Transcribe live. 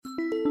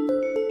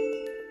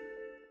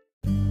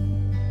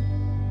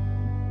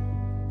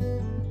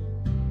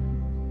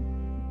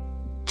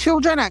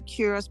Children are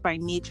curious by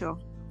nature.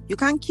 You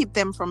can't keep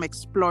them from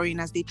exploring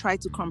as they try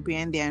to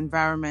comprehend their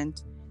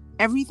environment.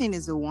 Everything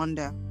is a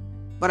wonder.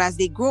 But as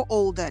they grow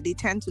older, they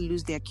tend to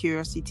lose their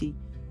curiosity.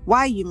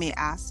 Why, you may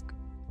ask?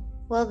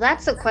 Well,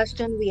 that's a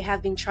question we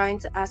have been trying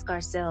to ask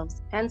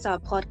ourselves, hence our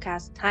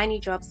podcast, Tiny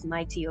Drops,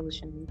 Mighty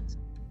Oceans.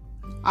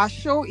 Our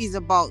show is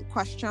about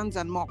questions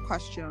and more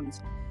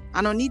questions.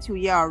 And I need to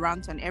hear our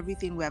rant on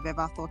everything we have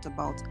ever thought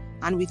about,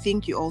 and we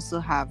think you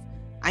also have.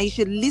 And you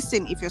should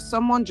listen if you're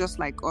someone just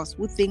like us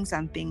who thinks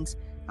and thinks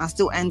and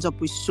still ends up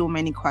with so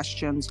many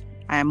questions.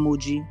 I am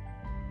Moji.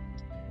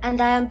 And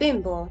I am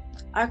Bimbo.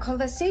 Our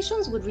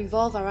conversations would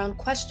revolve around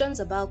questions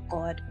about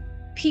God,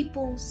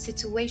 people,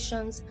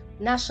 situations,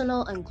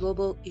 national and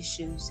global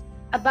issues.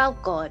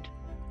 About God.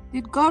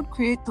 Did God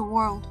create the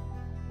world?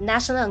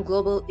 National and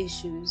global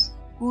issues.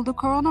 Will the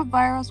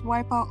coronavirus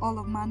wipe out all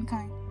of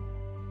mankind?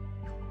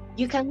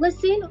 You can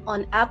listen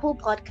on Apple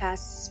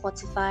Podcasts,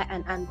 Spotify,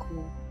 and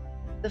Anchor.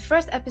 The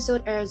first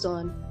episode airs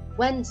on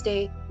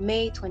Wednesday,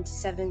 May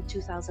 27,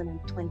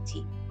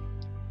 2020.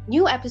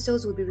 New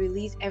episodes will be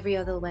released every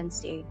other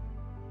Wednesday.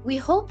 We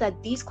hope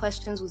that these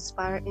questions will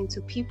inspire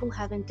into people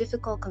having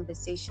difficult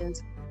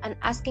conversations and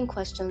asking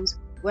questions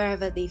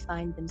wherever they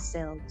find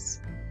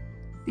themselves.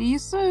 See you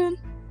soon!